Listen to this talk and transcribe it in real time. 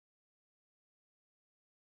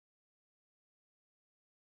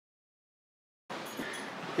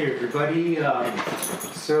Hey everybody,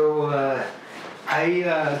 this is a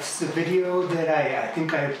video that I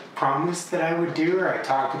think I promised that I would do, or I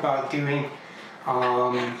talked about doing.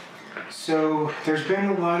 So there's been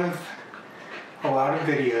a lot of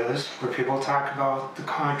videos where people talk about the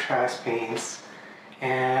contrast paints,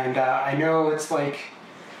 and I know it's like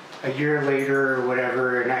a year later or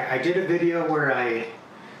whatever, and I did a video where I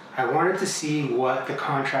wanted to see what the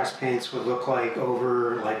contrast paints would look like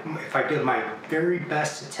over, like, if I did my very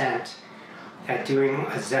best attempt at doing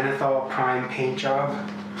a zenithal prime paint job,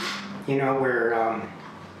 you know, where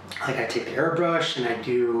like I take the airbrush and I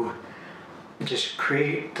do just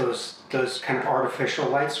create those kind of artificial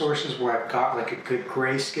light sources where I've got like a good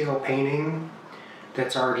grayscale painting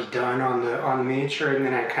that's already done on the miniature, and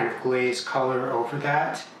then I kind of glaze color over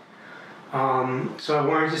that. So I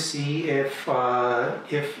wanted to see if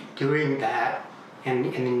doing that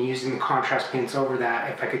and then using the contrast paints over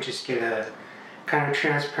that, if I could just get a kind of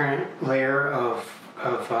transparent layer of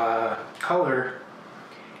color,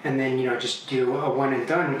 and then, you know, just do a one and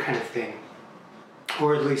done kind of thing,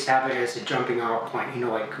 or at least have it as a jumping off point, you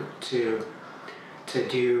know, like to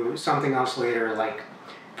do something else later, like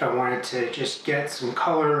if I wanted to just get some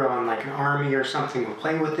color on like an army or something and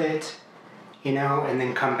play with it, you know, and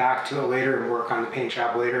then come back to it later and work on the paint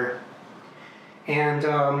job later. And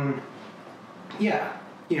yeah,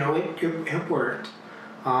 you know, it worked.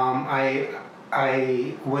 I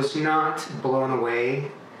was not blown away,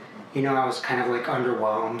 you know. I was kind of like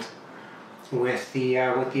underwhelmed with the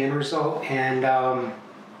end result, and but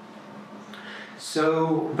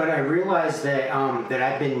I realized that that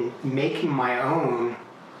I've been making my own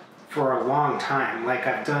for a long time. Like,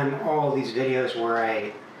 I've done all these videos where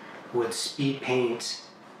I would speed paint,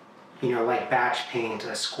 you know, like batch paint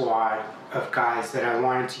a squad of guys that I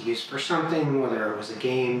wanted to use for something, whether it was a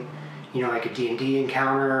game, you know, like a D&D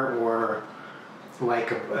encounter, or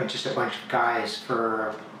like just a bunch of guys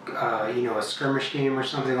for, you know, a skirmish game or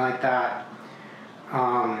something like that.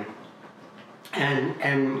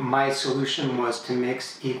 And my solution was to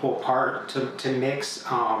mix equal part, to mix,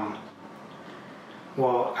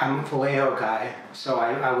 well, I'm a Vallejo guy, so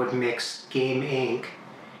I would mix game ink,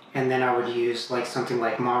 and then I would use like something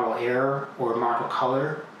like model air or model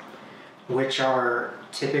color, which are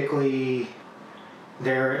typically,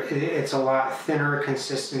 it's a lot thinner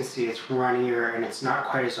consistency, it's runnier, and it's not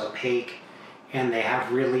quite as opaque, and they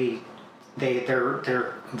have really,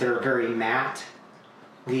 they're very matte.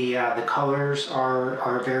 The colors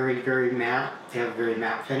are very, very matte. They have a very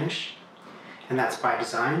matte finish, and that's by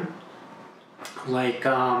design. Like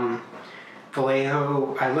Vallejo,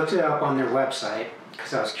 I looked it up on their website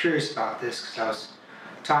because I was curious about this, because I was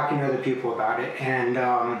talking to other people about it, and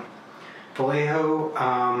Vallejo,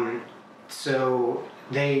 so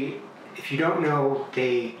they, if you don't know,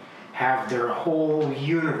 they have their whole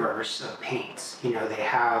universe of paints. You know, they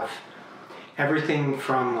have everything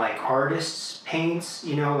from like artists' paints,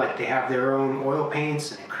 you know, like they have their own oil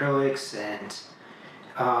paints and acrylics, and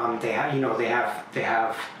they have, you know, they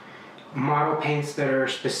have model paints that are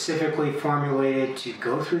specifically formulated to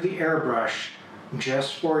go through the airbrush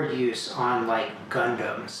just for use on like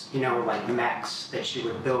Gundams, you know, like mechs that you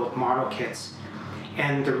would build model kits.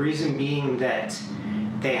 And the reason being that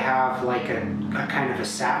they have like a kind of a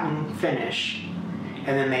satin finish,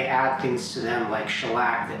 and then they add things to them like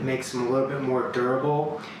shellac that makes them a little bit more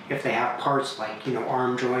durable if they have parts like, you know,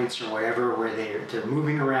 arm joints or whatever, where they're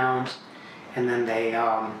moving around, and then they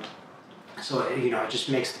so, you know, it just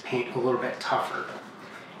makes the paint a little bit tougher.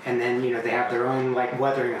 And then, you know, they have their own like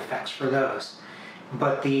weathering effects for those.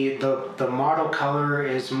 But the model color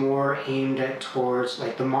is more aimed at towards,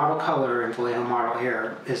 like, the model color in Vallejo Model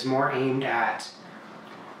Air is more aimed at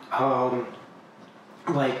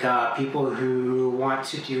people who want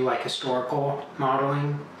to do like historical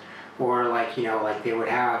modeling, or like, you know, like they would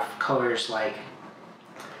have colors like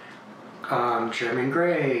German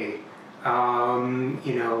gray,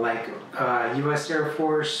 you know, like US Air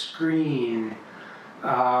Force green,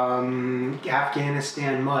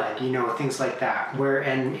 Afghanistan mud, you know, things like that, where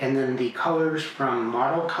and then the colors from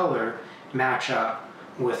model color match up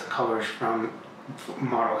with colors from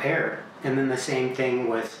model air, and then the same thing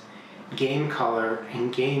with game color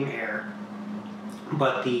and game air.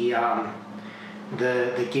 But the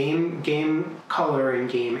game color and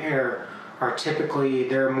game air are typically,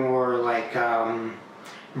 they're more like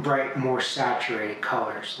bright, more saturated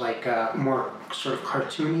colors, like more sort of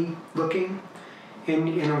cartoony looking,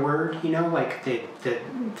 in a word, you know, like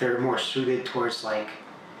they're more suited towards like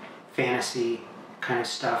fantasy kind of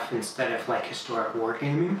stuff instead of like historic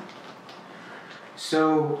wargaming.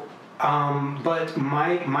 So but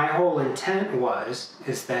my whole intent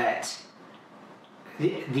is that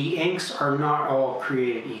the inks are not all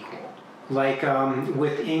created equal. Like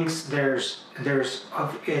with inks, I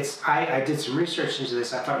did some research into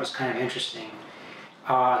this. I thought it was kind of interesting.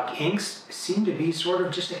 Inks seem to be sort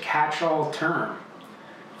of just a catch-all term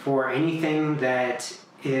for anything that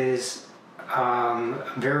is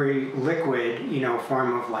very liquid,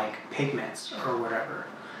 form of like pigments or whatever.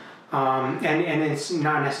 And it's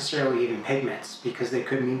not necessarily even pigments, because they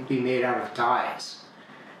could be made out of dyes,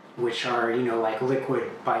 which are, like liquid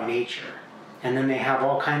by nature. And then they have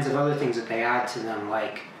all kinds of other things that they add to them,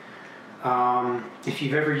 like if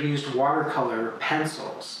you've ever used watercolor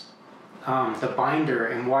pencils, the binder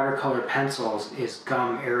in watercolor pencils is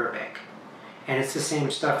gum arabic. And it's the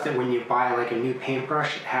same stuff that when you buy like a new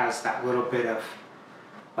paintbrush, it has that little bit of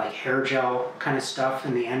like hair gel kind of stuff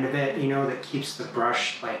in the end of it, that keeps the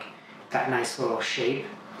brush like that nice little shape.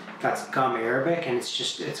 That's gum arabic, and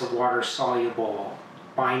it's a water soluble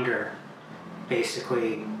binder,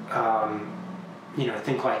 basically.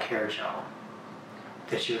 Think like hair gel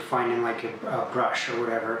that you would find in like a brush or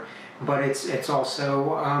whatever. But it's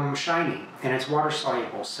also shiny, and it's water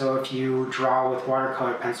soluble. So if you draw with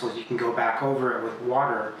watercolor pencils, you can go back over it with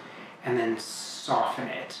water and then soften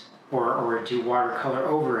it, or do watercolor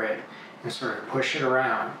over it and sort of push it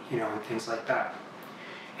around, and things like that.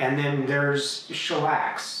 And then there's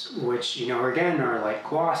shellacs, which again are like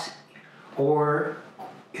glossy, or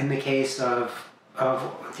in the case of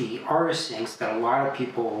the artist inks that a lot of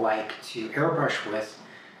people like to airbrush with,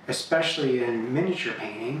 especially in miniature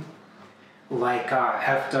painting, like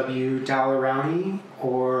FW Dalerani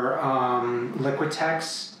or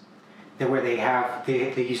Liquitex, where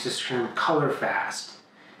they use this term color fast,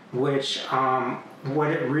 which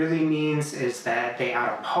what it really means is that they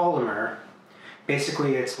add a polymer.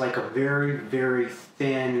 Basically, it's like a very, very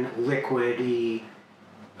thin, liquidy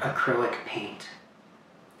acrylic paint.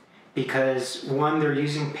 Because one, they're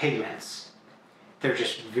using pigments. They're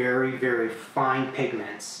just very, very fine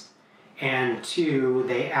pigments. And two,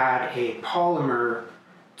 they add a polymer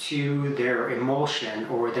to their emulsion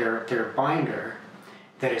or their binder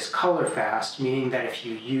that is color fast, meaning that if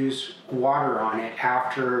you use water on it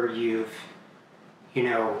after you've,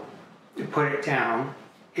 put it down,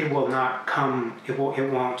 it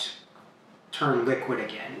won't turn liquid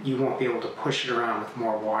again. You won't be able to push it around with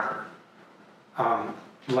more water,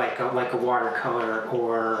 like a watercolor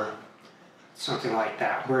or something like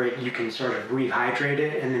that, where you can sort of rehydrate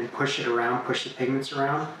it and then push the pigments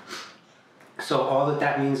around. So all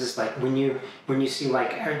that means is like when you see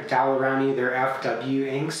like Dalerani, their FW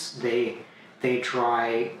inks, they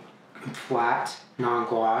dry flat,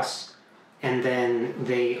 non-gloss, and then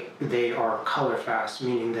they are color fast,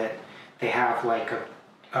 meaning that they have like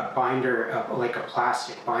a binder, like a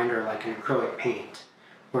plastic binder, like an acrylic paint,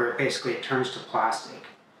 where basically it turns to plastic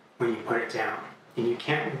when you put it down, and you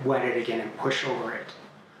can't wet it again and push over it.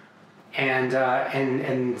 And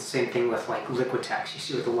same thing with like Liquitex. You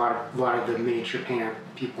see with a lot of the miniature painter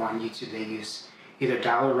people on YouTube, they use either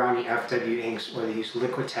Dalerani FW inks or they use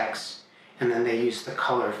Liquitex, and then they use the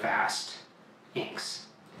color fast inks.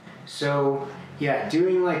 So yeah,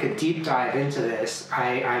 doing like a deep dive into this,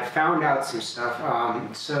 I found out some stuff.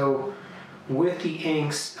 So with the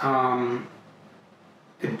inks,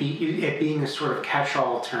 it being a sort of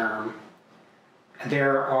catch-all term,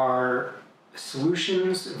 there are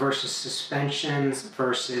solutions versus suspensions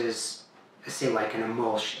versus, say, like an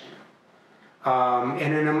emulsion.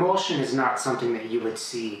 And an emulsion is not something that you would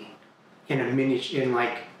see in a miniature,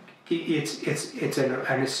 it's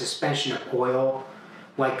a suspension of oil,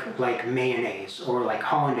 like mayonnaise or like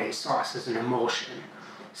hollandaise sauce is an emulsion.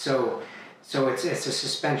 So it's a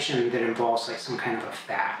suspension that involves like some kind of a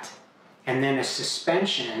fat. And then a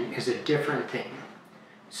suspension is a different thing.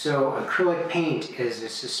 So acrylic paint is a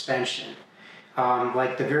suspension.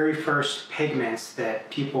 Like the very first pigments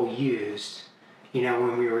that people used,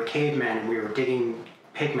 when we were cavemen and we were digging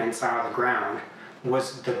pigments out of the ground,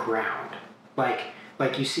 was the ground.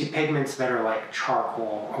 Like you see pigments that are like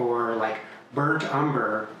charcoal or like burnt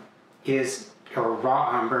umber or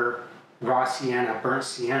raw umber, raw sienna, burnt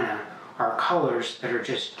sienna are colors that are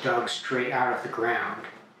just dug straight out of the ground.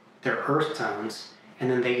 They're earth tones,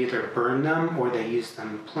 and then they either burn them or they use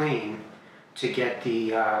them plain to get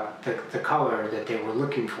the color that they were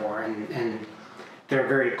looking for, and they're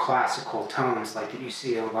very classical tones like that you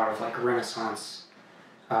see in a lot of like Renaissance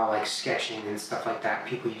like sketching and stuff like that.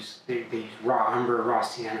 People they use raw umber, raw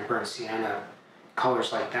sienna, burnt sienna,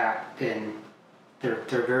 colors like that, and they're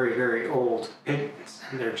very, very old pigments,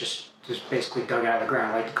 and they're just basically dug out of the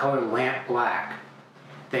ground. Like the color lamp black,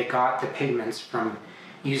 they got the pigments from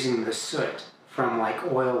using the soot from like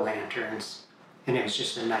oil lanterns and it was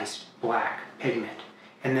just a nice black pigment.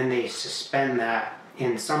 And then they suspend that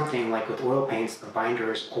in something like with oil paints, the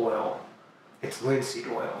binder is oil. It's linseed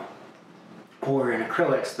oil. Or in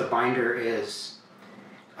acrylics, the binder is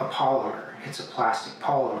a polymer. It's a plastic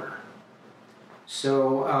polymer.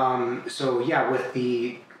 So yeah, with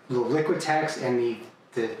the Liquitex and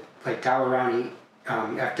the like Daler-Rowney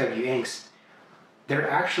FW inks, they're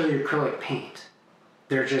actually acrylic paint.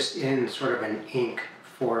 They're just in sort of an ink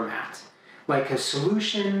format. Like a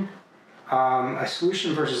solution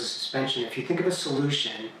versus a suspension. If you think of a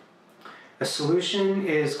solution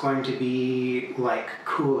is going to be like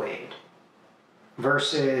Kool-Aid,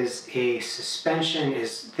 versus a suspension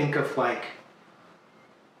is, think of like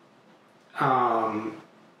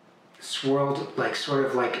swirled, like sort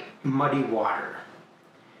of like muddy water,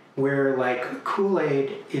 where like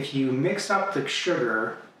Kool-Aid, if you mix up the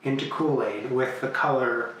sugar into Kool-Aid with the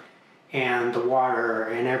color and the water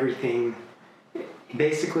and everything,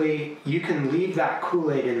 basically you can leave that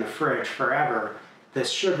Kool-Aid in the fridge forever. The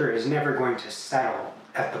sugar is never going to settle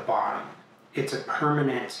at the bottom. It's a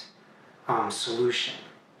permanent solution.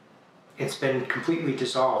 It's been completely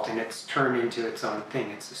dissolved and it's turned into its own thing.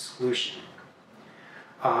 It's a solution.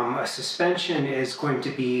 A suspension is going to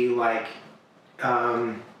be like,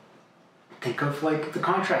 think of like the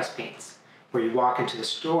contrast paints, where you walk into the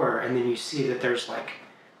store and then you see that there's like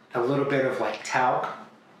a little bit of like talc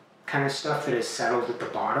kind of stuff that is settled at the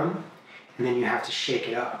bottom, and then you have to shake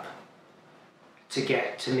it up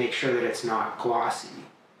to make sure that it's not glossy.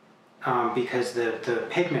 Because the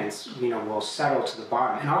pigments, will settle to the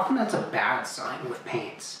bottom, and often that's a bad sign with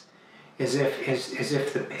paints. If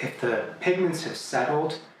the pigments have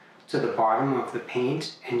settled to the bottom of the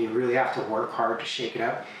paint, and you really have to work hard to shake it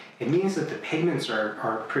up, it means that the pigments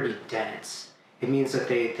are pretty dense. It means that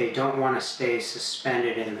they don't want to stay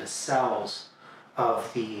suspended in the cells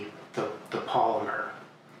of the polymer,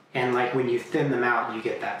 and like when you thin them out, you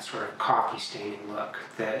get that sort of coffee staining look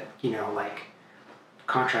that like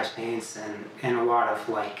contrast paints and a lot of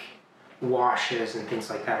like washes and things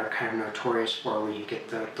like that are kind of notorious for, where you get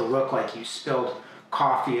the look like you spilled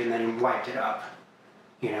coffee and then wiped it up.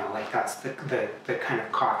 Like that's the kind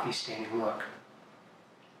of coffee staining look.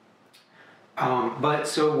 But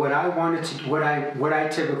so what I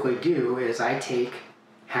typically do is I take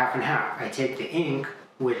half and half. I take the ink,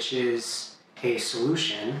 which is a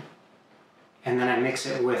solution, and then I mix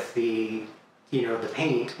it with the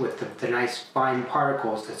paint with the nice fine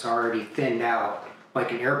particles that's already thinned out,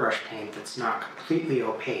 like an airbrush paint that's not completely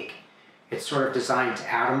opaque. It's sort of designed to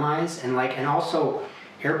atomize, and also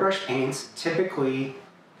airbrush paints typically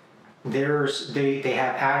they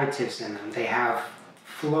have additives in them. They have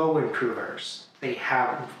flow improvers. They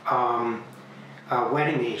have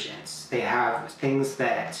wetting agents. They have things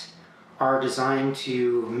that are designed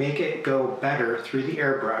to make it go better through the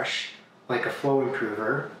airbrush, like a flow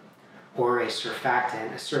improver or a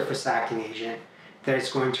surfactant, a surface acting agent, that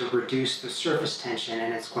is going to reduce the surface tension,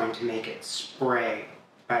 and it's going to make it spray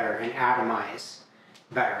better and atomize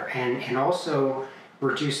better, and also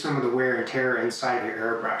reduce some of the wear and tear inside of your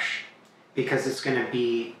airbrush, because it's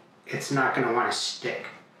not going to want to stick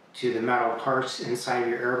to the metal parts inside of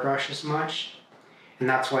your airbrush as much. And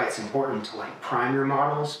that's why it's important to like prime your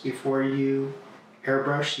models before you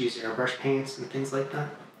airbrush, use airbrush paints and things like that.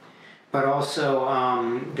 But also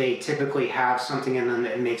they typically have something in them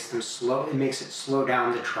that makes it slow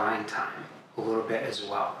down the drying time a little bit as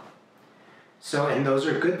well. So, and those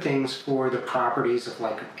are good things for the properties of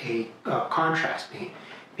like a contrast paint,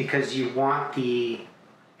 because you want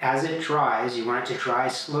as it dries, you want it to dry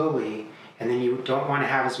slowly, and then you don't want to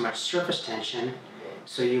have as much surface tension,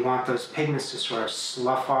 so you want those pigments to sort of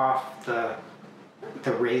slough off the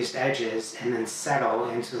raised edges and then settle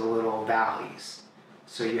into the little valleys.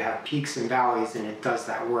 So you have peaks and valleys, and it does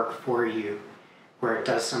that work for you, where it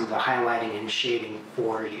does some of the highlighting and shading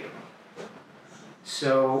for you.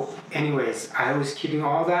 So anyways, I was keeping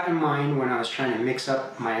all that in mind when I was trying to mix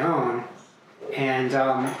up my own, and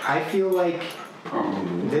I feel like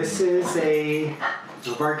this is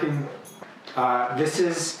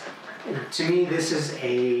to me, this is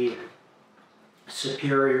a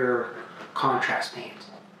superior contrast paint,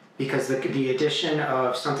 because the addition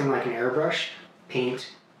of something like an airbrush paint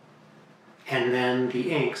and then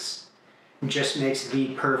the inks just makes the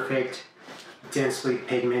perfect densely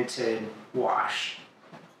pigmented wash.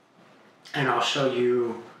 And I'll show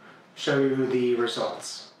you the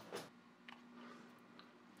results.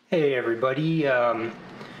 Hey everybody,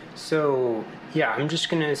 so yeah, I'm just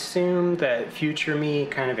gonna assume that future me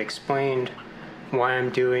kind of explained why I'm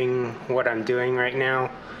doing what I'm doing right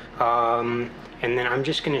now. And then I'm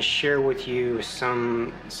just going to share with you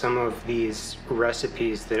some of these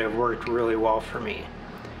recipes that have worked really well for me.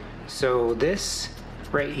 So this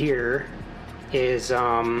right here is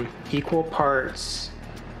equal parts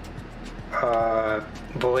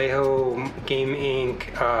Vallejo Game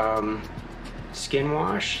Ink Skin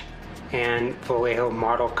Wash and Vallejo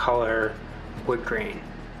Model Color Wood Grain.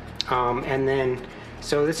 And then,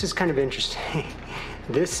 so this is kind of interesting.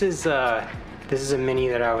 This is a mini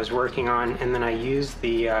that I was working on, and then I used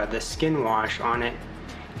the skin wash on it,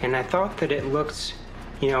 and I thought that it looked,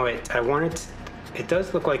 you know, it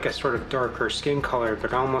does look like a sort of darker skin color,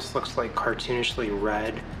 but it almost looks like cartoonishly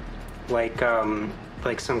red,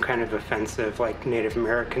 like some kind of offensive, like Native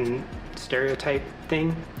American stereotype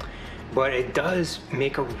thing. But it does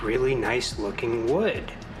make a really nice looking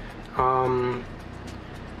wood.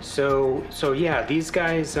 So yeah, these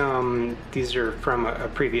guys, these are from a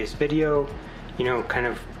previous video, you know, kind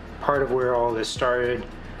of part of where all this started.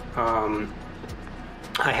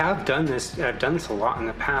 I have done this, I've done this a lot in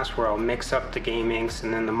the past, where I'll mix up the game inks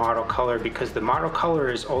and then the model color, because the model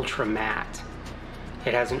color is ultra matte.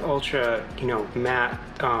 It has an ultra, you know, matte,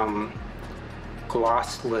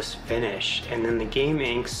 glossless finish, and then the game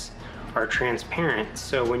inks are transparent.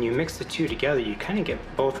 So when you mix the two together, you kind of get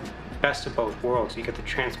best of both worlds. You get the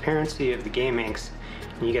transparency of the game inks,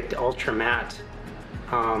 and you get the ultra matte,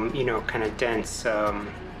 you know, kind of dense,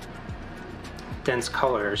 dense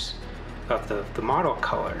colors of the model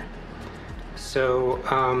color. So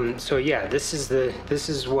so yeah, this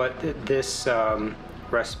is what this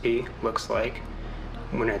recipe looks like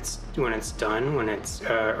when it's done, when it's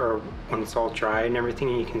or when it's all dry and everything.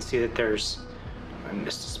 And you can see that there's, I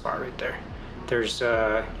missed a spot right there. There's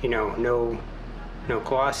you know, no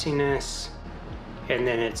glossiness, and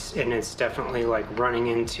then it's definitely like running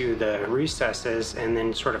into the recesses, and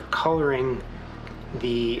then sort of coloring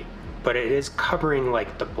but it is covering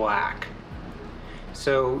like the black.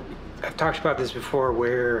 So I've talked about this before,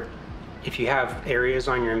 where if you have areas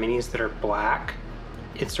on your minis that are black,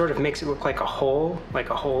 it sort of makes it look like a hole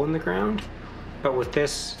in the ground. But with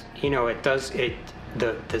this, you know, it does,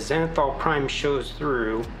 the zenithal prime shows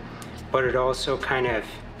through, but it also kind of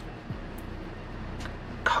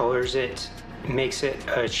colors it, makes it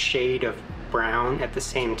a shade of brown at the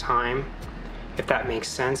same time, if that makes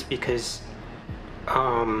sense, because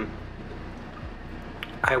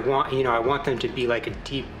I want them to be like a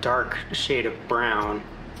deep dark shade of brown,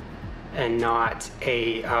 and not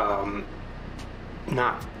a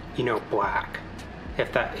not, you know, black,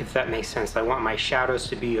 if that makes sense. I want my shadows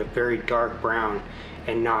to be a very dark brown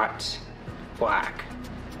and not black.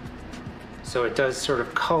 So it does sort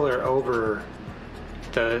of color over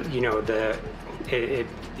the, you know,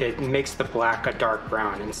 it makes the black a dark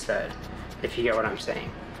brown instead, if you get what I'm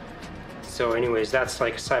saying. So anyways, that's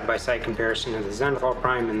like a side-by-side comparison of the zenithal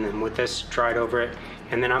prime, and then with this dried over it.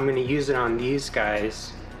 And then I'm going to use it on these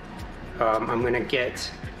guys. I'm going to get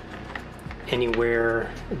anywhere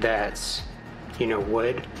that's, you know,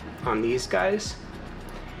 wood on these guys.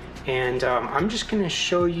 And I'm just going to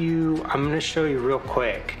show you, real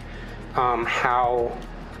quick how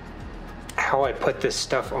I put this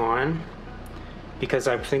stuff on, because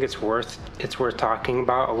I think it's worth talking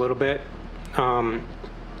about a little bit.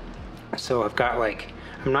 So I've got, like,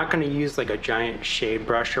 I'm not going to use like a giant shade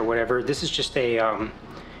brush or whatever. This is just a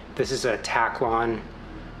this is a Taklon.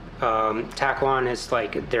 Taklon is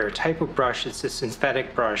like their type of brush. It's a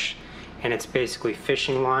synthetic brush, and it's basically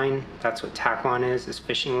fishing line. That's what Taklon is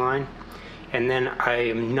fishing line. And then I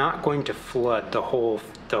am not going to flood the whole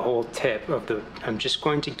tip of the, I'm just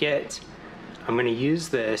going to get, I'm going to use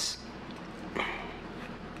this,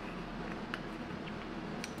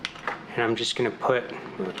 and I'm just going to put,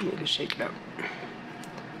 let me just shake it up.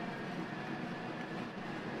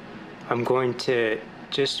 I'm going to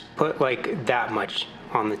just put like that much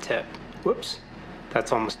on the tip. Whoops,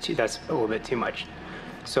 that's almost that's a little bit too much.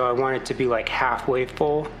 So I want it to be like halfway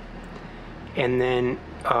full, and then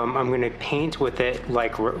I'm going to paint with it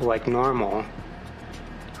like normal.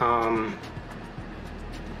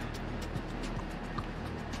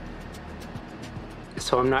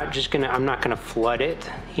 So I'm not gonna flood it,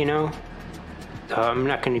 you know. I'm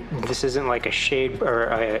not gonna. This isn't like a shade or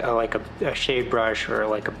like a shade brush or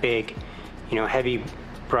like a big, you know, heavy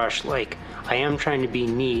brush. Like, I am trying to be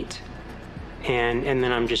neat, and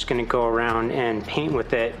then I'm just gonna go around and paint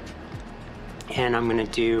with it, and I'm gonna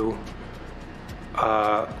do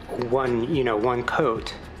one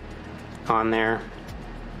coat on there.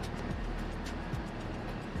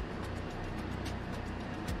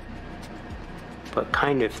 But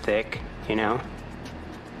kind of thick, you know,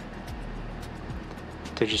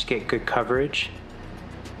 to just get good coverage.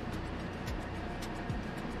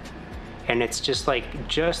 and it's just like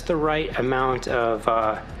just the right amount of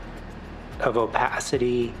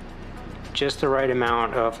opacity, just the right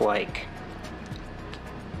amount of like,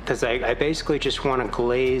 because I basically just want to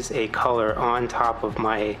glaze a color on top of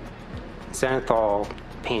my zenithal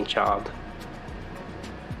paint job.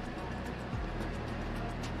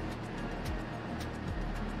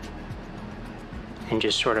 And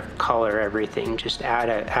just sort of color everything, just add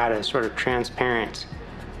a sort of transparent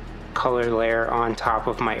color layer on top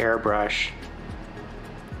of my airbrush.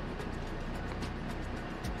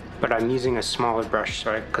 But I'm using a smaller brush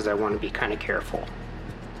because I want to be kind of careful.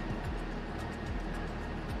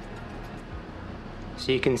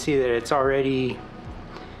 So you can see that it's already,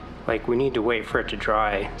 like, we need to wait for it to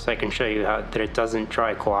dry so I can show you how that it doesn't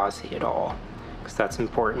dry glossy at all, because that's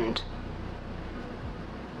important.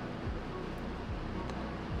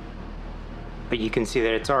 But you can see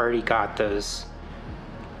that it's already got those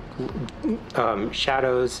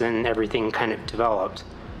shadows and everything kind of developed.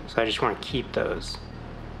 So I just want to keep those.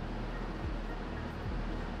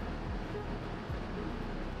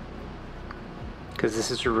 Because this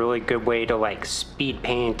is a really good way to like speed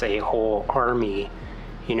paint a whole army,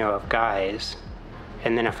 you know, of guys.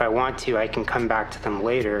 And then if I want to, I can come back to them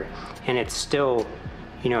later, and it's still,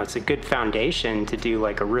 you know, it's a good foundation to do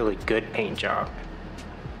like a really good paint job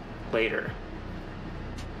later.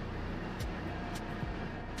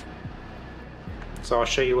 So I'll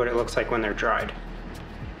show you what it looks like when they're dried.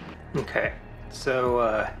 Okay,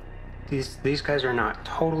 so these guys are not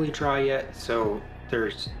totally dry yet, so they're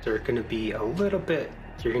going to be a little bit,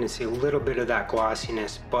 you're going to see a little bit of that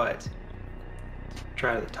glossiness, but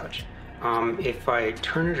dry to the touch. If I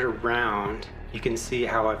turn it around, you can see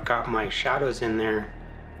how I've got my shadows in there,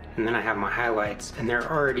 and then I have my highlights, and they're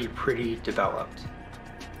already pretty developed.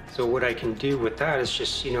 So what I can do with that is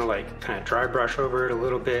just, you know, like kind of dry brush over it a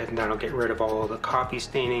little bit, and that'll get rid of all of the coffee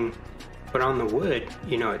staining. But on the wood,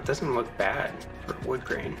 you know, it doesn't look bad for wood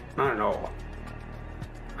grain, not at all.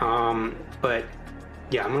 But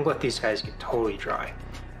yeah, I'm gonna let these guys get totally dry.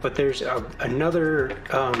 But there's another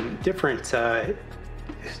different, so,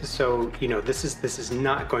 you know, this is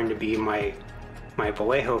not going to be my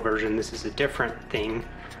Vallejo version. This is a different thing,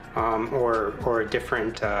 or a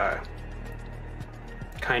different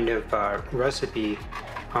kind of recipe.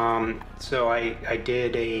 So I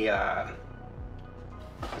did I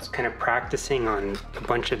was kind of practicing on a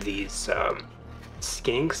bunch of these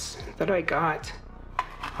skinks that I got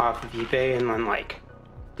off of eBay, and then like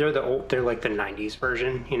they're like the 90s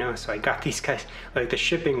version, you know, so I got these guys, like the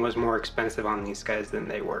shipping was more expensive on these guys than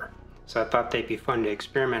they were, so I thought they'd be fun to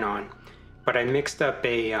experiment on. But I mixed up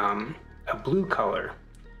a blue color,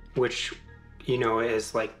 which, you know,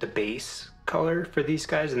 is like the base color for these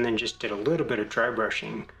guys, and then just did a little bit of dry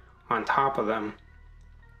brushing on top of them.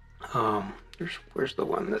 Where's the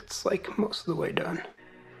one that's like most of the way done?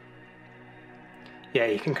 Yeah,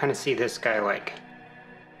 you can kind of see this guy, like,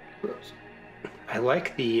 whoops. I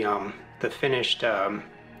like the finished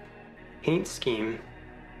paint scheme.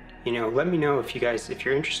 You know, let me know if you guys, if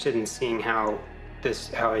you're interested in seeing how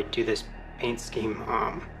I do this paint scheme.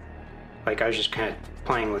 Like, I was just kind of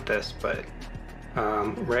playing with this, but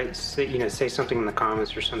right, you know, say something in the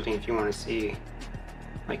comments or something if you want to see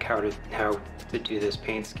like how to do this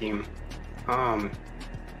paint scheme. But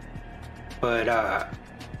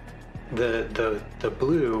the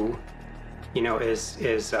blue, you know, is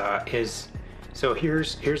so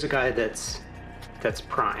here's a guy that's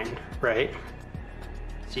primed, right?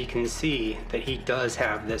 So you can see that he does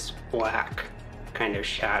have this black kind of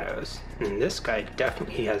shadows, and this guy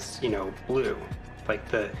definitely has, you know, blue. Like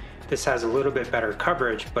this has a little bit better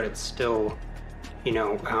coverage, but it's still, you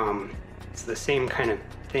know, it's the same kind of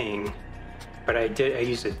thing. But I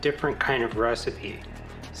used a different kind of recipe.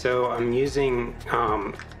 So I'm using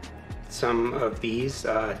some of these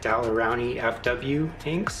Daler-Rowney FW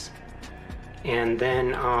inks, and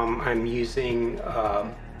then I'm using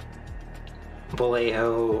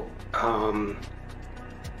Vallejo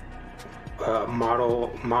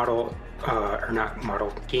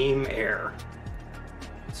Game Air.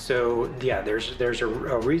 So yeah, there's a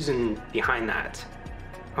reason behind that.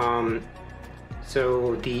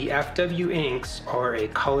 So the FW inks are a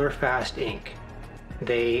color fast ink.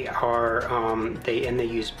 They are they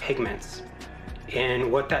use pigments,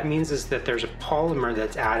 and what that means is that there's a polymer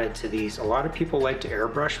that's added to these. A lot of people like to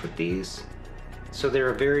airbrush with these, so they're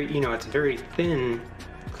a very, you know, it's very thin,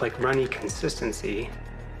 like runny consistency,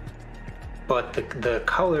 but the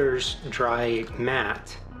colors dry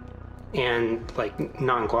matte and like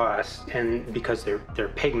non-gloss, and because they're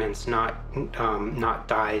pigments, not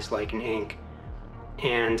dyes like an ink.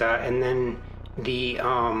 And then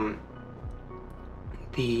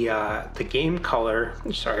the game color,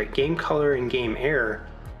 game color and game air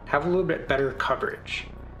have a little bit better coverage.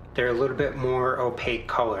 They're a little bit more opaque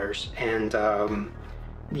colors, and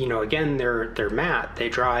you know, again, they're matte. They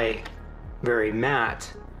dry very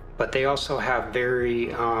matte, but they also have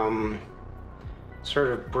very sort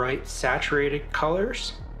of bright saturated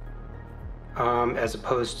colors, as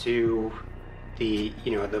opposed to the,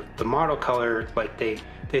 you know, the model color. Like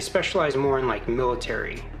they specialize more in like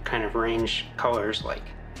military kind of range colors, like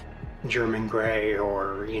German gray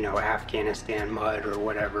or, you know, Afghanistan mud or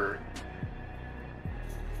whatever.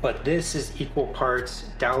 But this is equal parts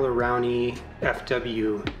Daler-Rowney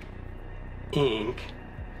FW ink,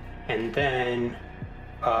 and then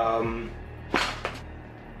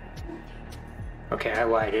okay, I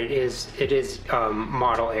lied. It is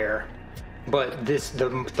model air, but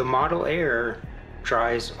the model air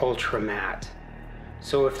dries ultra matte.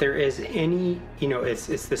 So if there is any, you know, it's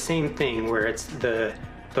the same thing where it's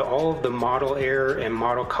all of the model air and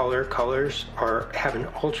model color colors have an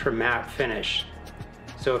ultra matte finish.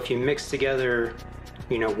 So if you mix together,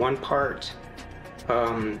 you know, 1 part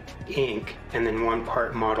ink and then 1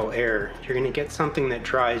 part model air, you're going to get something that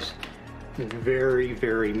dries very,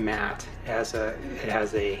 very matte. It has a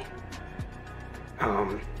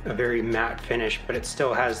very matte finish, but it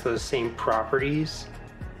still has those same properties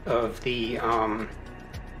of the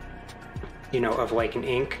you know, of like an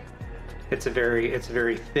ink. It's a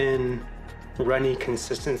very thin, runny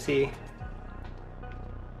consistency.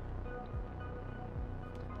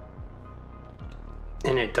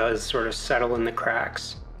 And it does sort of settle in the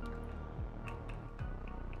cracks.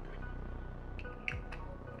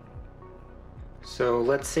 So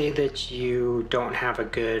let's say that you don't have a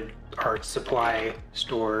good art supply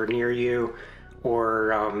store near you,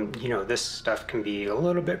 or you know, this stuff can be a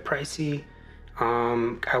little bit pricey.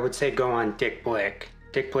 I would say go on Dick Blick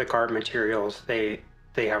Art Materials. They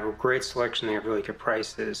have a great selection. They have really good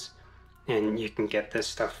prices, and you can get this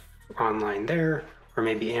stuff online there, or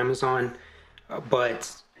maybe Amazon. But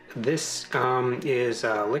this is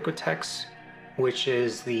Liquitex, which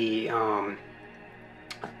is the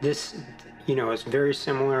this, you know, it's very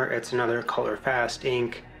similar. It's another color fast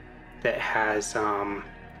ink that has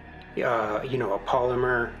you know, a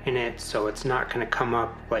polymer in it, so it's not going to come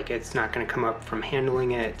up, like, it's not going to come up from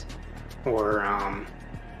handling it, or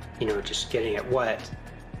you know, just getting it wet.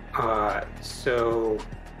 So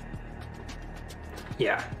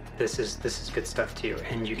yeah, this is good stuff too,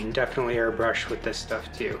 and you can definitely airbrush with this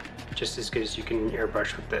stuff too, just as good as you can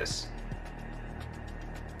airbrush with this.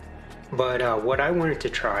 But what I wanted to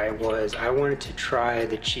try was, I wanted to try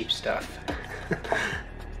the cheap stuff.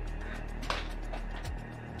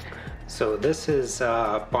 So this is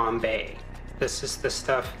Bombay. This is the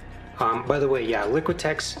stuff. By the way, yeah,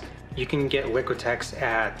 Liquitex. You can get Liquitex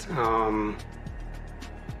at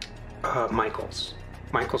Michaels.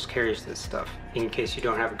 Michaels carries this stuff. In case you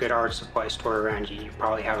don't have a good art supply store around you, you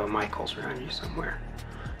probably have a Michaels around you somewhere.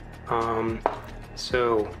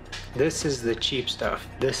 So this is the cheap stuff.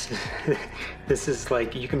 This is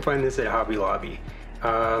like, you can find this at Hobby Lobby.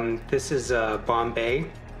 This is Bombay,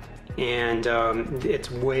 and it's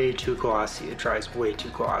way too glossy. It dries way too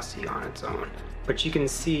glossy on its own. But you can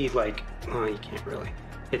see, like, well, you can't really.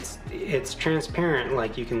 It's transparent,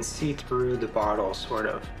 like you can see through the bottle, sort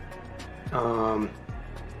of.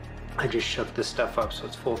 I just shook this stuff up so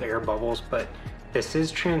it's full of air bubbles, but this is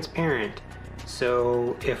transparent.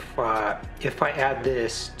 So if I add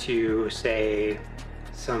this to, say,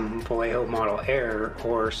 some Vallejo Model Air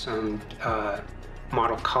or some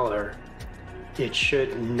Model Color, it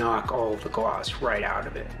should knock all the gloss right out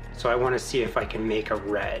of it. So I want to see if I can make a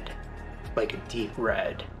red, like a deep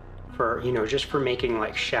red, for, you know, just for making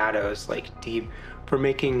like shadows, like deep, for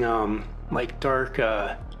making like dark,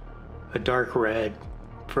 a dark red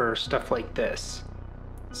for stuff like this,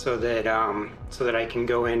 so that I can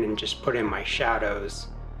go in and just put in my shadows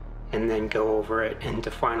and then go over it and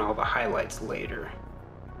define all the highlights later.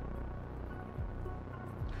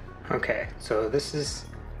 Okay, so this is,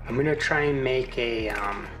 I'm gonna try and make a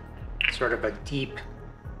sort of a deep,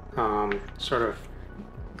 sort of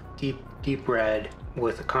deep red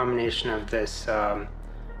with a combination of this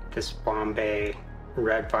this Bombay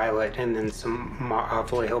red violet and then some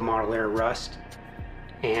Vallejo Model Air rust,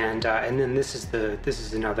 and then this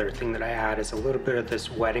is another thing that I add, is a little bit of this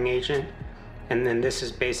wetting agent, and then this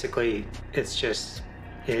is basically, it's just,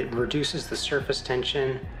 it reduces the surface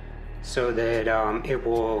tension so that it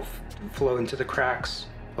will flow into the cracks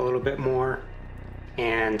a little bit more,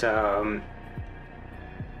 and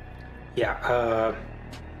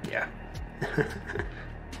yeah.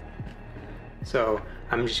 So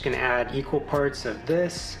I'm just gonna add equal parts of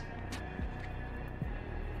this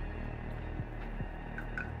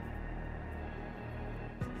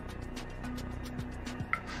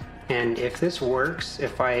And if this works,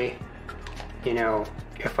 if I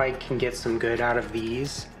can get some good out of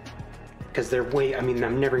these, because they're way, I mean,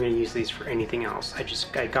 I'm never going to use these for anything else.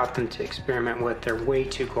 I got them to experiment with. They're way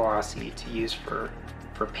too glossy to use for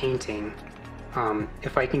painting.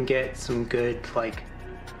 If I can get some good like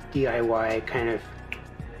DIY kind of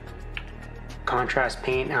contrast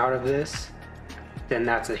paint out of this, then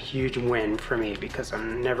that's a huge win for me, because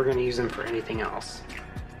I'm never going to use them for anything else.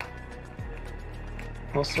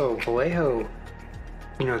 Also, Vallejo,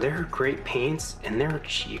 you know, they're great paints and they're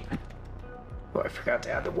cheap. Oh, I forgot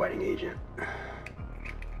to add the wetting agent.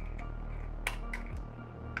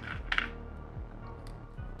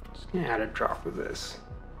 Just gonna add a drop of this.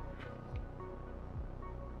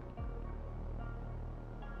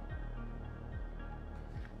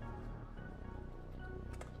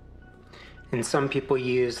 And some people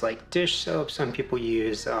use like dish soap, some people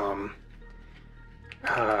use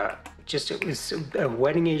it's a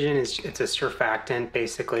wetting agent. It's a surfactant,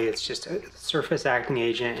 basically. It's just a surface acting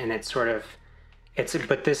agent, and it's sort of,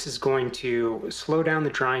 but this is going to slow down the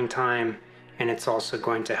drying time, and it's also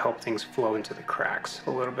going to help things flow into the cracks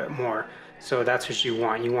a little bit more. So that's what you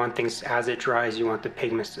want. You want things, as it dries, you want the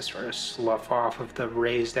pigments to sort of slough off of the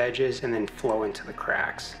raised edges and then flow into the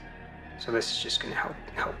cracks. So this is just going to help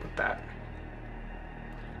with that.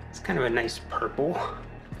 It's kind of a nice purple.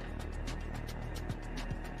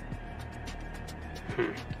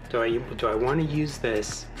 Do I want to use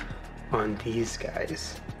this on these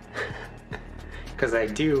guys? Because I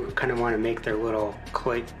do kind of want to make their little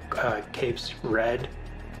clay capes red.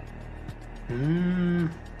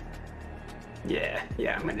 Yeah,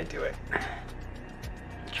 I'm gonna do it.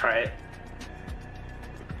 Try it.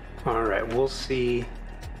 All right, we'll see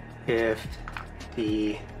if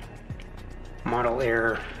the Model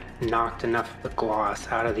Air knocked enough of the gloss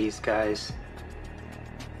out of these guys.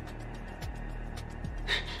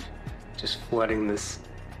 Just flooding this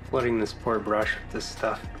poor brush with this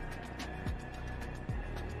stuff.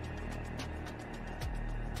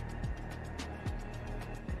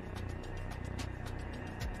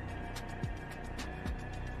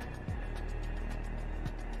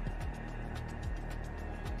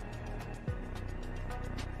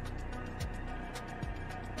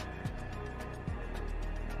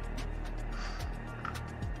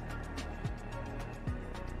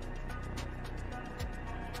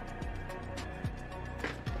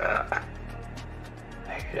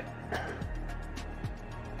 I hate it.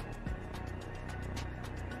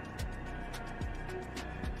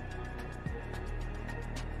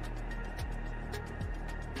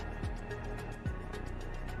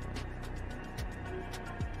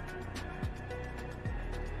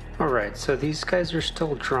 All right, so these guys are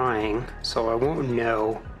still drying, so I won't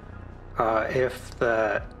know if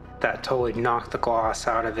that totally knocked the gloss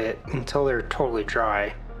out of it until they're totally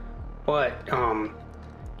dry. But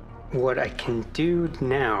what I can do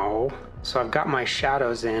now, so I've got my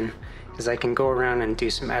shadows in, is I can go around and do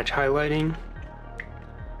some edge highlighting.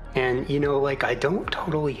 And you know, like, I don't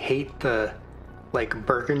totally hate the like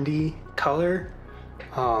burgundy color.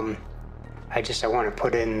 I want to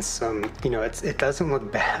put in some, you know, it doesn't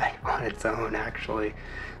look bad on its own, actually.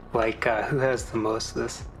 Like, who has the most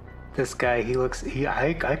of this guy?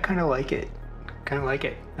 I kind of like it.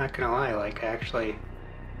 Not gonna lie, like, actually,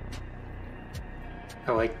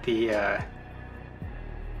 I like the,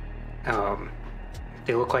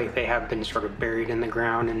 they look like they have been sort of buried in the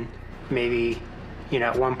ground, and maybe, you know,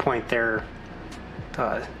 at one point their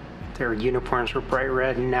uniforms were bright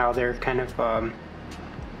red, and now they're kind of,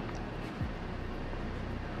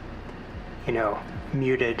 you know,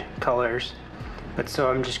 muted colors. But so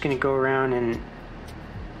I'm just gonna go around, and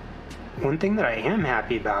one thing that I am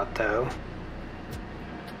happy about, though,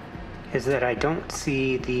 is that I don't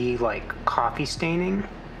see the like coffee staining.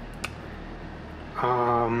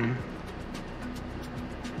 So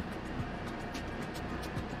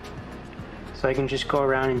I can just go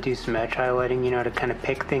around and do some edge highlighting, you know, to kind of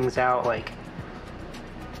pick things out, like,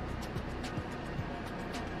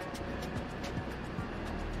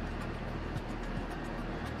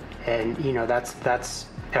 and you know, that's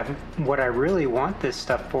what I really want this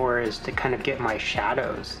stuff for, is to kind of get my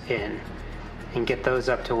shadows in and get those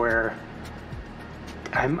up to where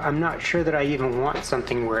I'm not sure that I even want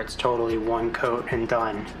something where it's totally one coat and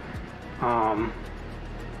done.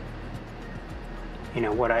 You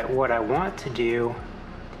know, what I want to do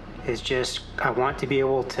is just, I want to be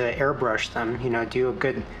able to airbrush them, you know, do a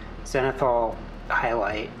good zenithal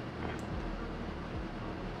highlight,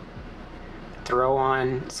 throw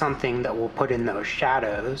on something that will put in those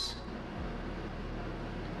shadows,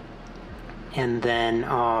 and then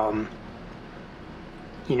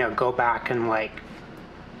you know, go back and like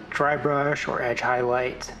dry brush or edge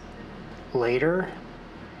highlight later.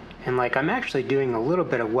 And like I'm actually doing a little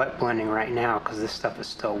bit of wet blending right now because this stuff is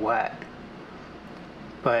still wet.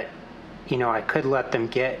 But you know, I could let them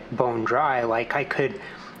get bone dry. Like I could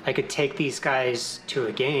take these guys to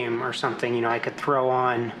a game or something. You know, I could throw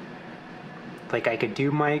on, like I could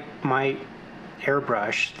do my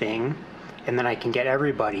airbrush thing, and then I can get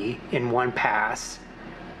everybody in one pass,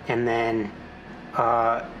 and then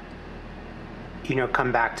you know,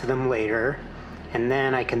 come back to them later, and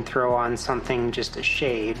then I can throw on something, just a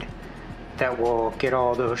shade that will get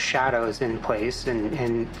all those shadows in place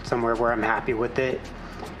and somewhere where I'm happy with it.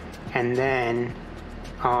 And then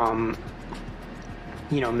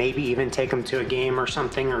you know, maybe even take them to a game or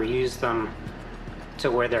something, or use them to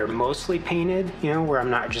where they're mostly painted, you know, where I'm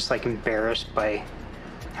not just like embarrassed by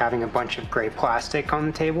having a bunch of gray plastic on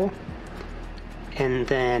the table. And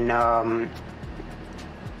then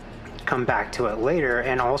come back to it later,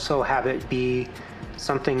 and also have it be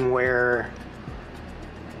something where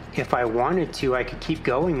if I wanted to, I could keep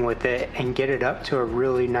going with it and get it up to a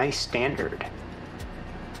really nice standard.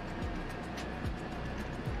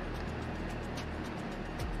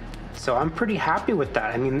 So I'm pretty happy with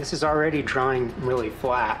that. I mean, this is already drawing really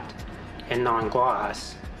flat and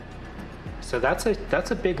non-gloss. So that's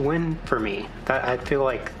a big win for me. That I feel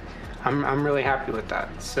like I'm really happy with that.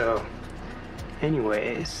 So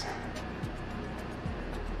anyways.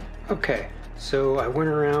 Okay, so I went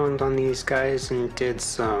around on these guys and did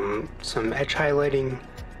some edge highlighting,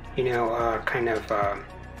 you know, kind of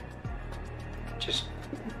just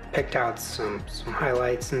picked out some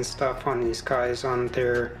highlights and stuff on these guys on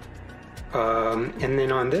there. And then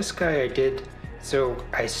on this guy I did, so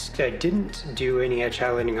I didn't do any edge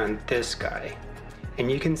highlighting on this guy. And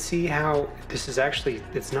you can see how this is actually,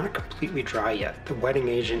 it's not completely dry yet. The wetting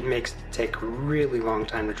agent makes it take a really long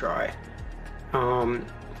time to dry.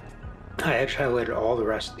 I edge highlighted all the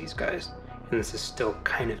rest of these guys, and this is still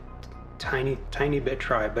kind of tiny bit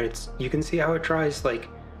dry, but it's, you can see how it dries like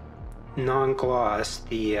non-gloss.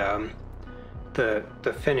 The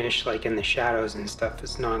finish, like in the shadows and stuff,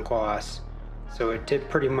 is non-gloss, so it did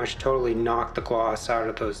pretty much totally knock the gloss out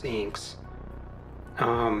of those inks.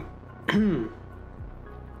 And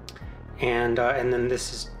then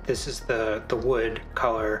this is the wood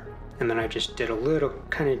color, and then I just did a little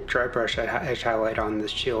kind of dry brush edge highlight on the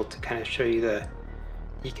shield to kind of show you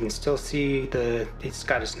you can still see it's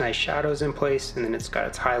got its nice shadows in place, and then it's got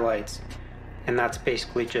its highlights, and that's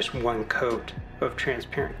basically just one coat of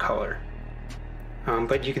transparent color.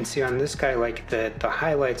 But you can see on this guy, like the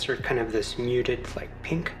highlights are kind of this muted like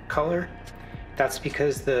pink color. That's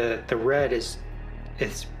because the red is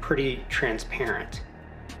pretty transparent.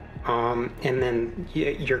 And then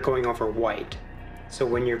you're going over white. So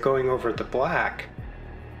when you're going over the black,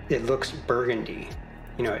 it looks burgundy.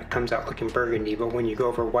 You know, it comes out looking burgundy, but when you go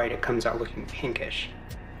over white, it comes out looking pinkish.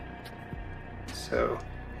 So,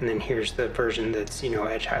 and then here's the version that's, you know,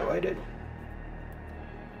 edge highlighted.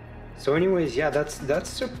 So anyways, yeah, that's a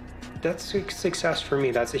success for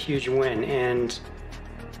me. That's a huge win, and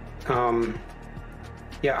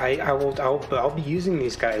yeah, I'll be using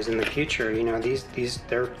these guys in the future. You know,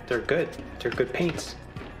 they're good. They're good paints.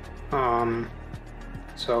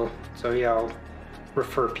 So yeah, I'll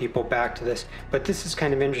refer people back to this. But this is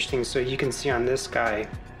kind of interesting. So you can see on this guy,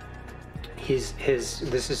 this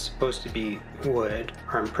is supposed to be wood,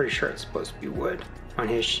 or I'm pretty sure it's supposed to be wood on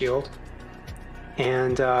his shield.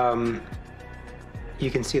 And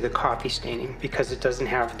you can see the coffee staining because it doesn't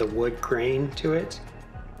have the wood grain to it.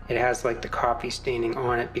 It has like the coffee staining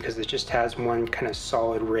on it because it just has one kind of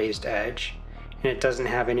solid raised edge, and it doesn't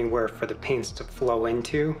have anywhere for the paints to flow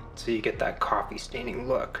into, so you get that coffee staining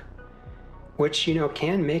look, which, you know,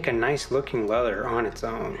 can make a nice looking leather on its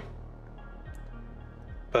own.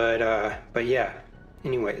 But yeah,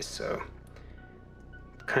 anyways, so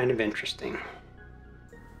kind of interesting.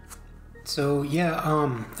 So yeah,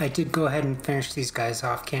 I did go ahead and finish these guys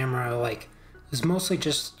off camera. Like, it was mostly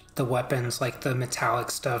just the weapons, like the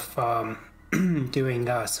metallic stuff, doing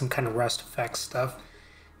some kind of rust effects stuff.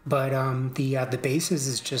 But the bases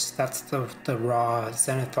is just, that's the raw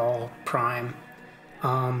zenithal prime.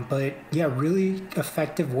 But yeah, really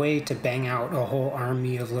effective way to bang out a whole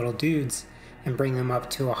army of little dudes and bring them up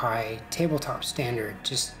to a high tabletop standard.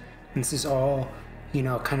 Just, this is all, you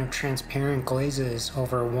know, kind of transparent glazes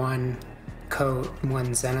over one coat, one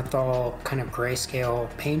zenithal kind of grayscale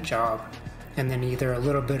paint job, and then either a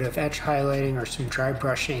little bit of edge highlighting or some dry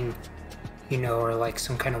brushing, you know, or like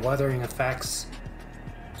some kind of weathering effects.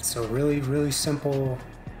 So really simple,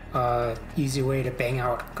 easy way to bang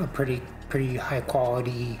out a pretty high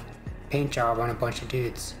quality paint job on a bunch of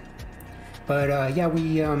dudes. But yeah,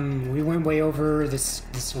 we went way over this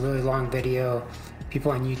really long video.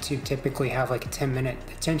 People on YouTube typically have like a 10-minute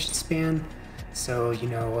attention span. So, you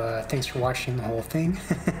know, thanks for watching the whole thing.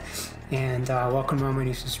 And welcome all my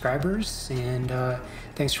new subscribers. And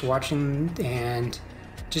thanks for watching. And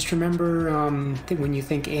just remember, when you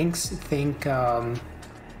think inks, think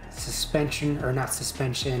suspension, or not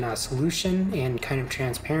suspension, solution and kind of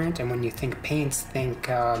transparent. And when you think paints, think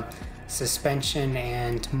suspension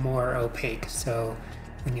and more opaque. So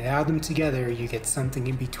when you add them together, you get something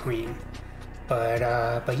in between.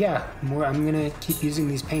 But yeah, I'm gonna keep using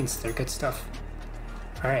these paints. They're good stuff.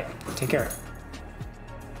 All right, take care.